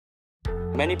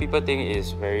Many people think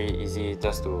it's very easy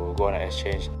just to go on an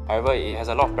exchange. However, it has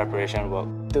a lot of preparation work.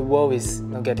 The world is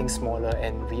getting smaller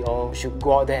and we all should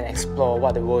go out there and explore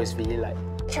what the world is really like.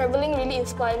 Traveling really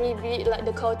inspired me, be it like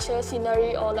the culture,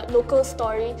 scenery or like local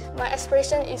story. My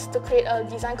aspiration is to create a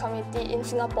design community in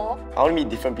Singapore. I want to meet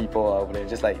different people out there,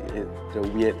 just like the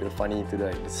weird, the funny, to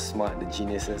the smart, the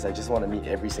geniuses. I just want to meet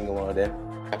every single one of them.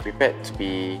 I'm prepared to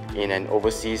be in an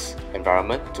overseas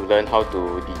environment to learn how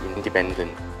to be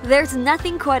independent. There's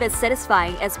nothing quite as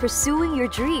satisfying as pursuing your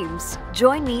dreams.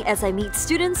 Join me as I meet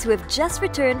students who have just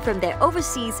returned from their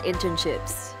overseas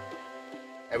internships.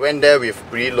 I went there with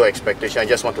pretty low expectation. I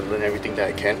just want to learn everything that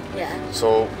I can. Yeah.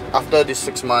 So after these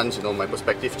 6 months, my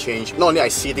perspective changed. Not only I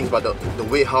see things, but the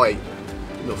way how I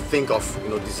think of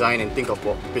design and think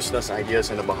about business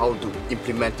ideas and about how to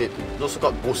implement it. It also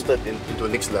got boosted into the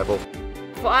next level.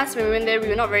 For us, when we went there, we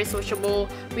were not very sociable.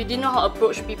 We didn't know how to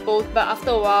approach people, but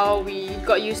after a while, we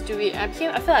got used to it. I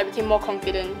feel like I became more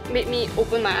confident. It made me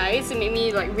open my eyes. It made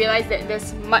me realize that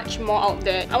there's much more out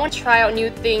there. I want to try out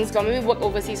new things, or maybe work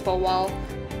overseas for a while.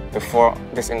 Before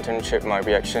this internship, my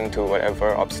reaction to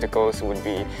whatever obstacles would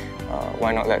be,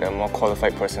 why not let a more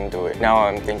qualified person do it? Now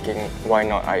I'm thinking, why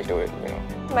not I do it?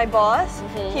 My boss,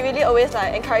 he really always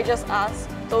encourages us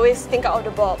to always think out of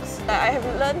the box. I have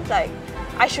learned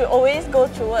I should always go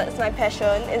towards my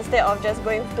passion instead of just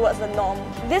going towards the norm.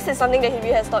 This is something that he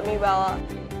really has taught me well.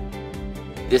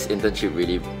 This internship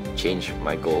really changed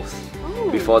my goals.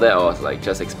 Before that, I was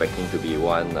just expecting to be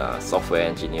one software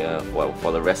engineer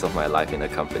for the rest of my life in the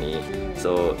company.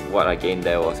 So what I gained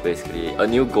there was basically a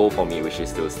new goal for me, which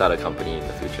is to start a company in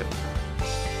the future.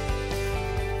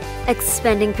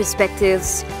 Expanding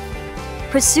perspectives,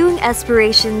 pursuing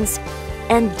aspirations,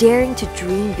 and daring to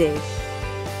dream big.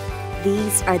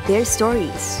 These are their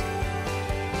stories.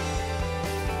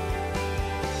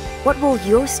 What will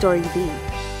your story be?